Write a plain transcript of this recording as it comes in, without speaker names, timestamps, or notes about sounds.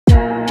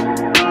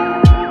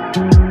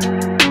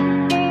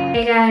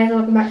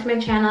welcome back to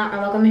my channel, or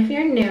welcome if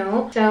you're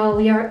new. So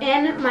we are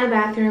in my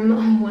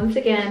bathroom once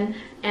again,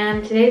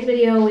 and today's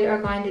video we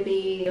are going to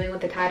be doing what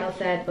the title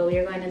said, but we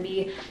are going to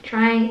be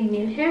trying a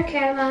new hair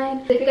care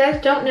line. If you guys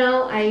don't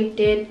know, I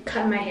did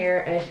cut my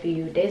hair a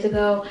few days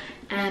ago,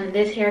 and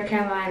this hair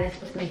care line is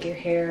supposed to make your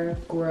hair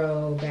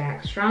grow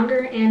back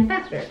stronger and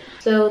faster.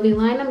 So the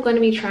line I'm going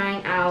to be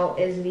trying out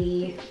is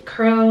the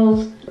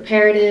Curls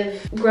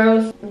Reparative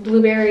Growth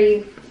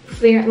Blueberry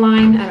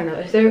line. I don't know,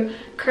 it's the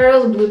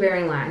Curls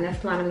Blueberry line. That's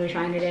the line I'm gonna be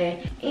trying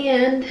today.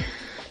 And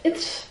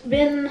it's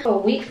been a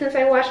week since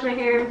I washed my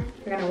hair.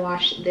 We're gonna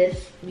wash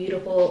this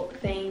beautiful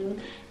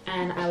thing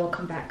and I will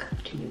come back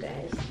to you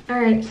guys. All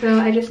right, so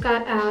I just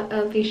got out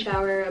of the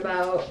shower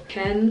about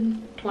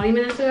 10-20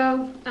 minutes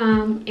ago.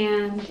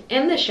 And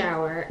in the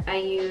shower, I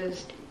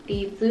used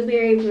the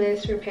Blueberry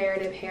Bliss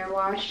Reparative Hair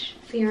Wash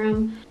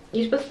Serum.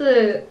 You're supposed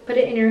to put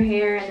it in your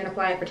hair and then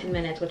apply it for 10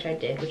 minutes, which I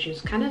did, which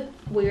is kind of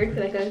weird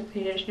for like a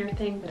conditioner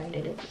thing, but I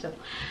did it. So,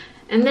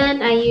 and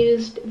then I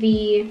used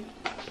the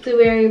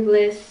Blueberry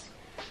Bliss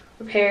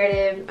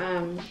Reparative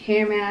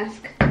hair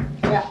mask.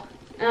 Yeah.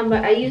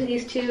 But I used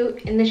these two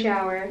in the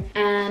shower,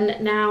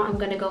 and now I'm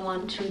gonna go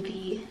on to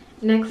the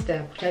next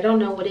step, which I don't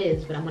know what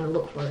is, but I'm gonna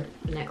look for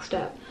the next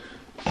step.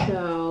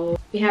 So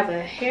we have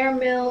a hair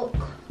milk.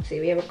 Let's see,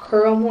 we have a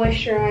curl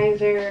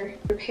moisturizer,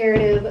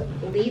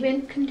 reparative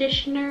leave-in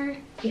conditioner.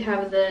 We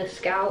have the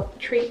scalp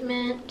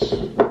treatment.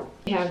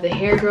 We have the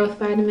hair growth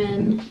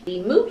vitamin,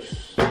 the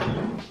mousse,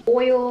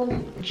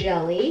 oil,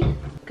 jelly,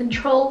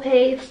 control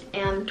paste,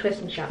 and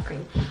twist and shout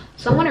cream.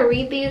 So I'm gonna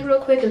read these real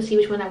quick and see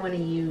which one I want to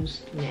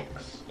use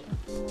next.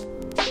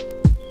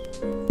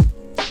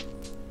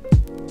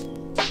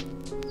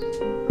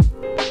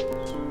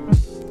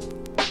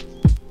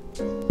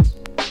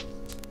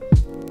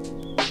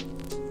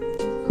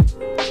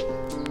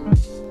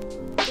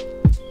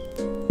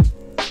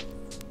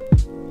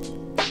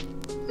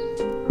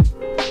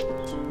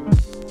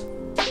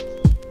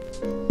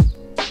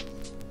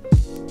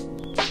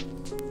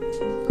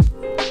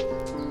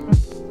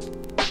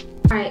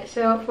 Alright,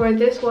 so for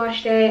this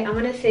wash day, I'm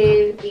going to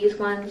save these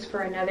ones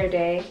for another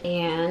day.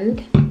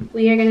 And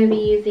we are going to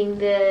be using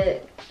the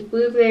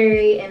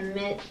Blueberry and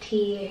Mint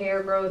Tea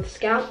Hair Growth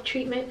Scalp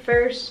Treatment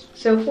first.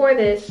 So for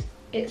this,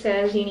 it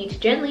says you need to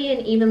gently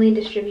and evenly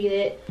distribute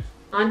it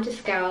onto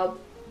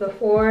scalp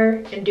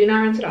before, and do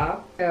not rinse it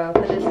off. So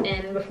put this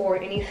in before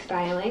any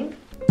styling.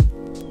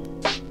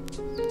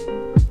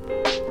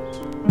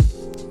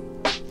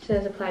 It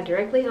says apply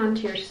directly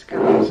onto your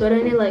scalp, so it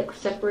only like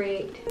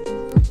separate.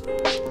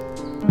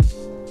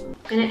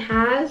 And it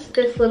has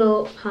this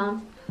little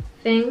pump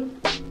thing.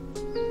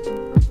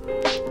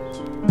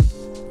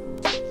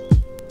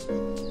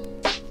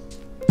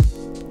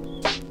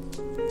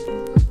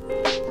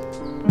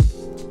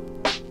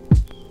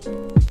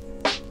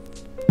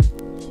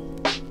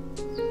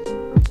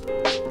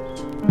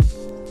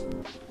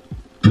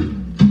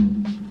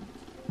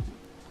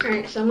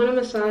 Alright, so I'm gonna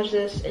massage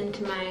this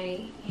into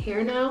my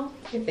hair now.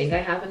 I think I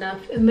have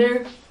enough in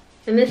there.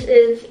 And this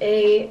is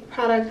a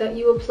product that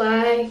you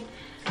apply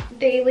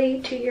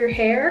daily to your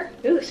hair.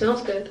 Ooh, it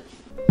smells good.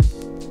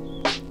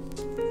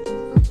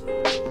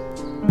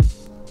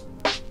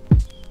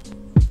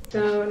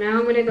 So now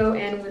I'm gonna go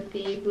in with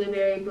the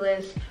Blueberry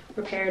Bliss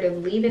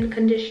Reparative Leave-In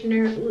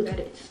Conditioner. Ooh, that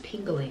is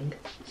tingling.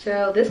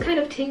 So this kind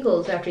of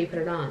tingles after you put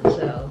it on,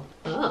 so,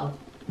 oh,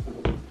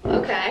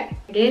 okay.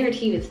 I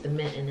guarantee it's the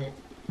mint in it.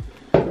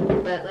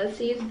 But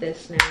let's use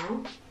this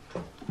now.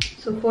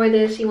 So for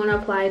this, you want to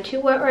apply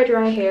to wet or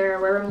dry hair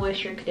wherever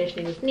moisture and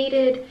conditioning is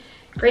needed.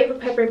 Great for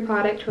peppering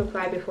product to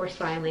apply before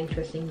styling,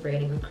 twisting,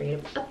 braiding, or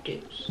creative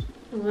updos.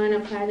 I'm going to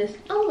apply this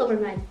all over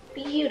my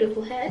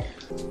beautiful head.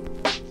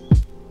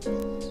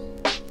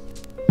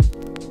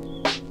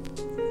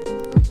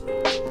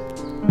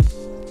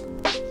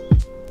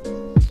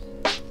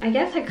 I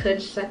guess I could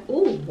just,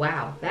 ooh,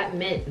 wow, that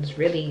mint is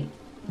really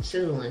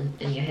sizzling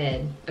in your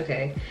head.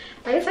 Okay,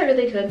 I guess I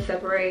really could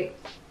separate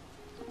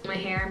my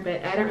hair,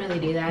 but I don't really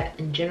do that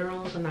in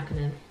general, so I'm not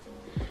gonna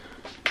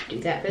do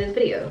that for this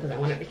video because I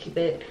wanted to keep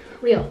it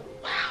real.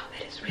 Wow,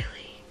 that is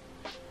really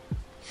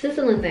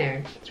sizzling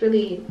there. It's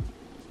really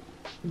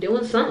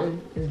doing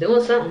something. It's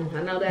doing something,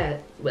 I know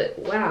that, but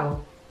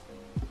wow.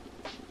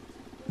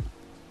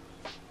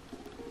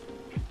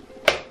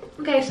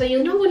 Okay, so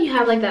you know when you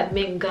have like that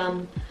mint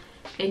gum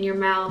in your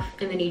mouth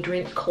and then you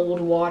drink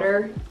cold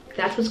water?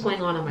 That's what's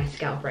going on my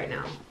scalp right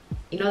now.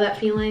 You know that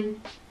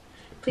feeling?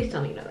 Please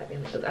tell me you know that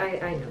feeling, because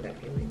I know that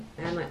feeling.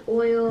 I have my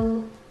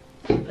oil,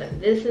 put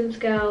this in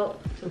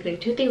scalp. So I'm putting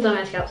two things on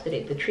my scalp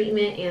today, the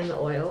treatment and the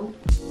oil.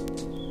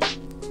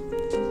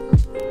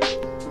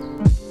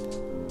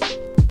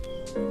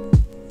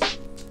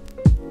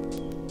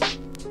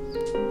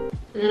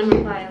 And then I'm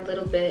gonna apply a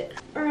little bit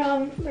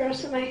around the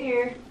rest of my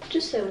hair,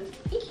 just so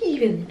it's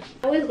even.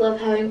 I always love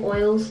having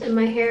oils in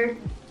my hair,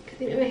 because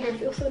they make my hair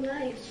feel so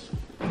nice.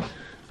 I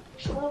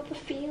just love the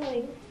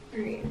feeling.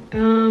 Alright,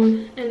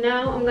 and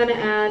now I'm gonna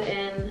add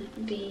in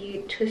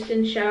the Twist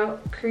and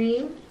Shout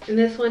cream. And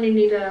this one you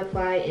need to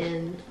apply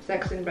in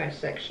section by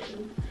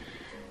section.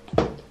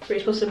 where you're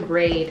supposed to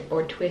braid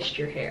or twist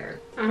your hair.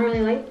 I don't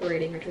really like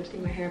braiding or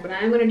twisting my hair, but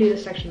I'm gonna do the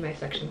section by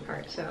section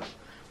part. So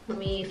let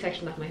me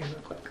section off my hair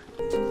real quick.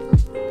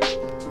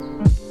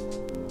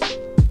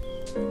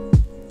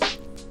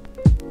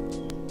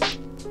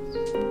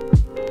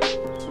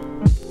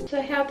 So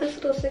I have this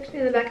little section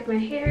in the back of my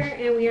hair,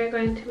 and we are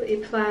going to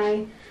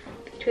apply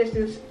the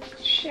Twisted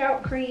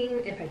Shout Cream,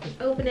 if I can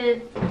open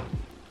it,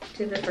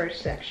 to the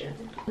first section.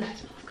 That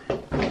smells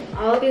good.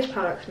 All of these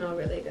products smell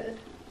really good.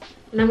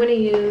 And I'm going to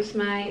use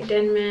my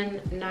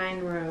Denman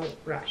 9-row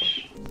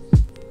brush.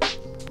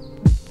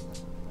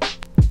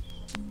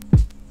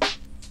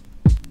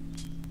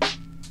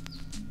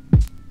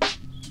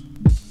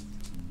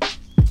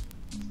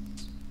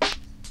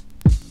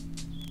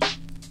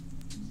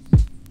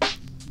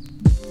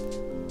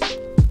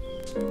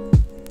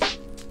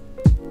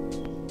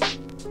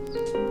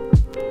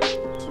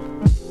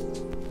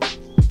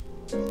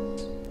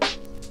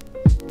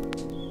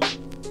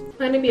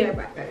 I'm gonna be right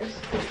back, guys.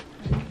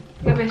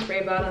 Got my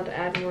spray bottle to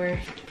add more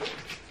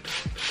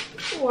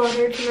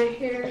water to my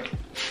hair.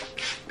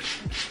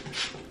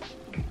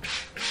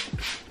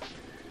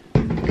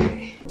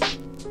 Okay.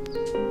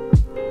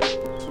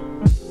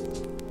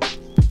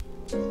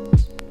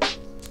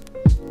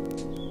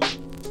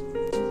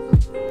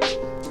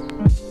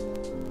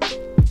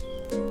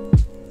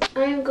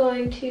 I'm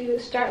going to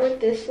start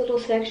with this little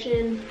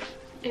section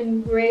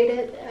and braid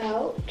it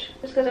out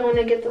just because I want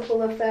to get the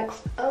full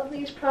effects of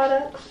these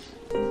products.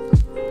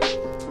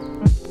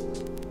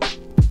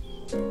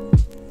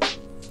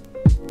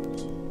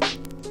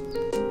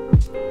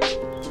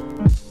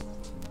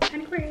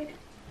 And braid.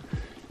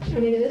 I'm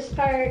going to do this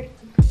part.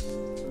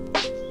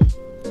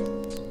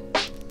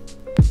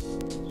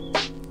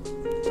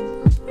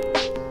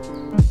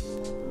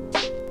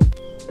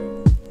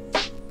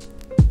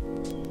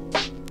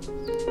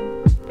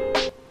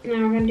 Now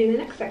we're going to do the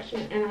next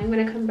section, and I'm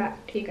going to come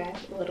back to you guys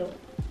a little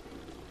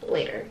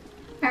later.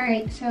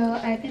 Alright, so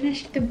I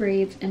finished the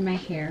braids in my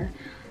hair,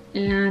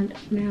 and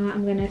now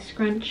I'm going to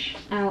scrunch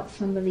out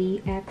some of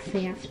the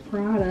excess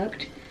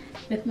product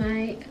with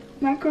my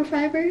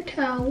microfiber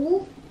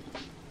towel.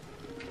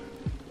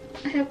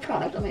 I have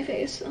product on my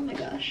face, oh my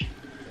gosh.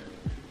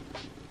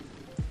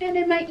 And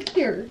in my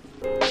ear.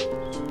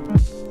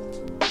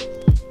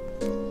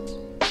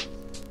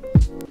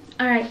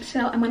 Alright,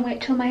 so I'm gonna wait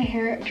till my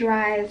hair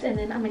dries, and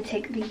then I'm gonna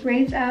take the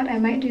braids out. I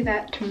might do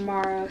that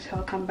tomorrow, so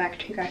I'll come back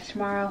to you guys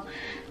tomorrow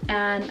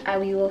and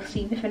we will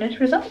see the finished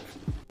results.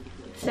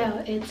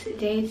 So it's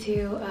day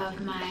 2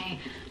 of my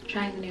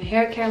trying the new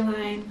hair care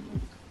line,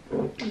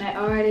 and I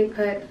already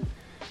put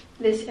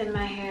this in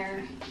my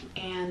hair,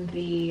 and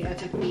I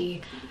took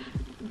the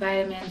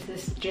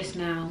vitamins just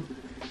now,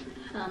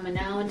 and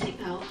now I'm gonna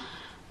take out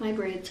my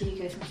braids so you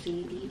guys can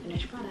see the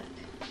finished product.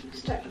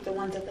 Start with the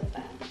ones at the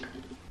back.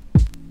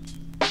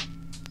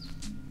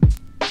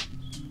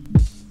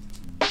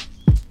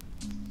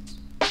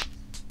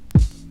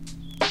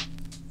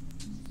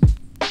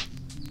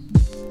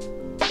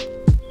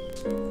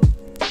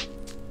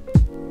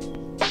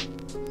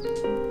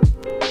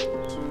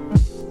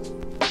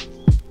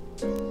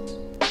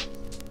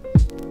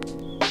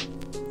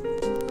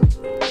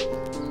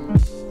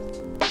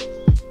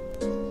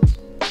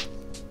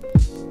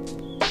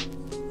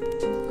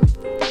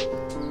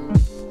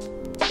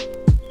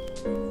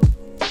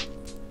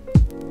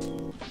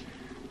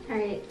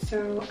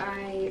 So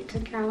I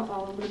took out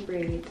all of the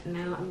braids.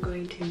 Now I'm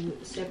going to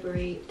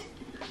separate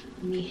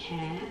my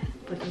hair,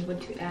 but I'm going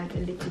to add a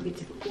little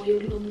bit of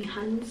oil on my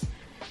hands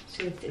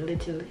so it's a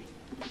little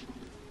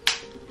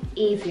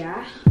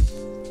easier.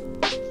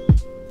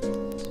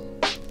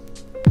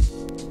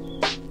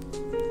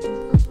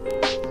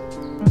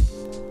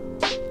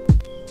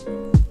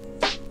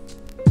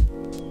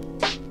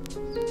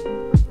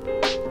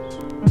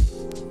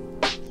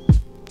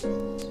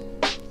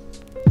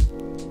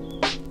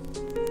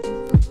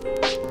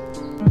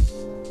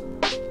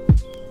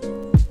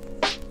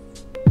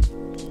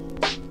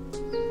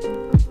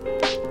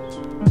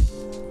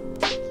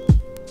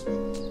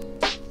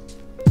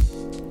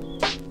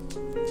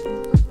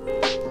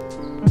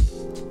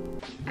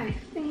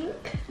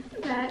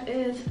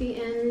 The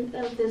end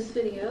of this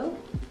video.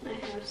 I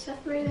have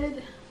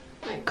separated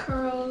my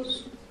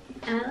curls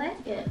and I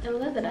like it. I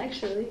love it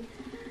actually.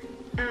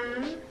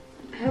 I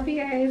hope you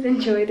guys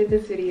enjoyed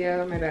this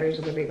video. My battery's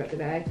literally about to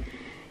die.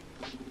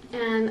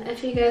 And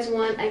if you guys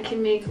want, I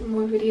can make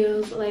more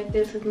videos like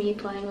this with me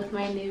playing with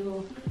my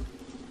new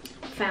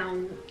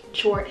found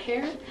short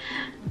hair.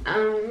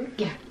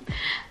 Yeah.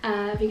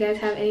 If you guys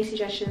have any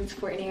suggestions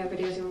for any other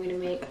videos you want me to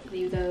make,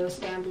 leave those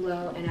down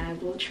below and I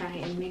will try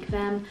and make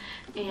them.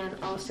 And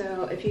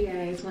also, if you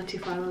guys want to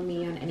follow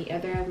me on any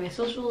other of my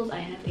socials, I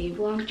have a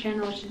vlog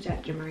channel, which is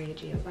at Jemari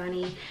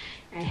Giovanni.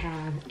 I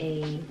have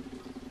a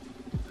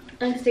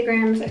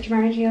Instagram at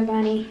Jemari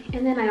Giovanni,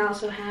 and then I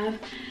also have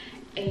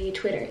a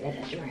Twitter that's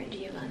at Jemari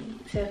Giovanni.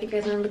 So if you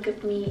guys want to look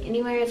up me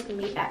anywhere, it's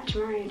gonna be at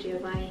Jemari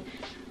Giovanni,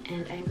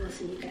 and I will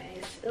see you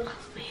guys. Ugh,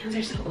 my hands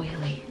are so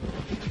oily.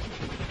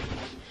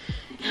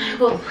 I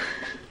will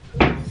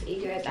see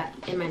you guys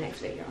in my next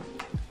video.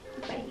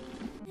 Bye.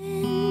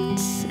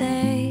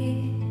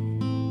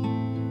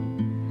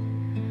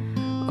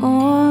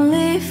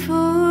 only for